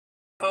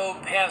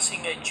UFO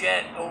passing a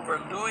jet over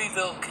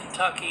Louisville,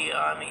 Kentucky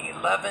on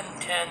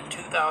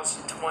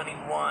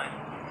 11/10/2021.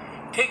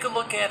 Take a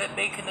look at it,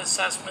 make an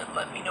assessment,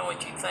 let me know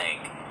what you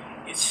think.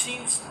 It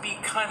seems to be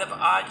kind of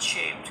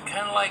odd-shaped,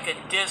 kind of like a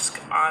disc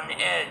on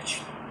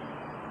edge.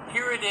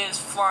 Here it is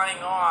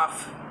flying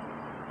off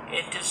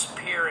and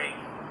disappearing.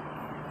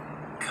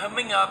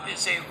 Coming up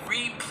is a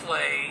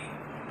replay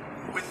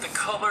with the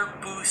color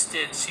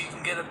boosted so you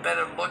can get a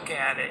better look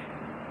at it.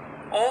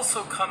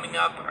 Also coming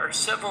up are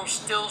several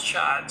still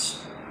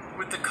shots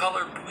with the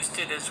color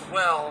boosted as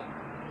well,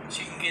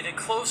 so you can get a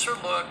closer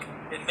look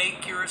and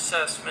make your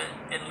assessment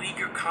and leave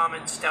your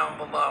comments down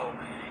below.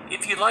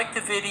 If you like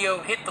the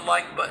video, hit the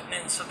like button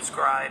and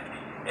subscribe,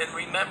 and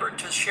remember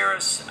to share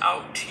us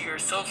out to your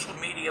social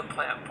media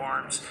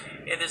platforms.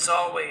 And as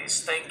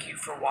always, thank you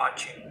for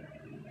watching.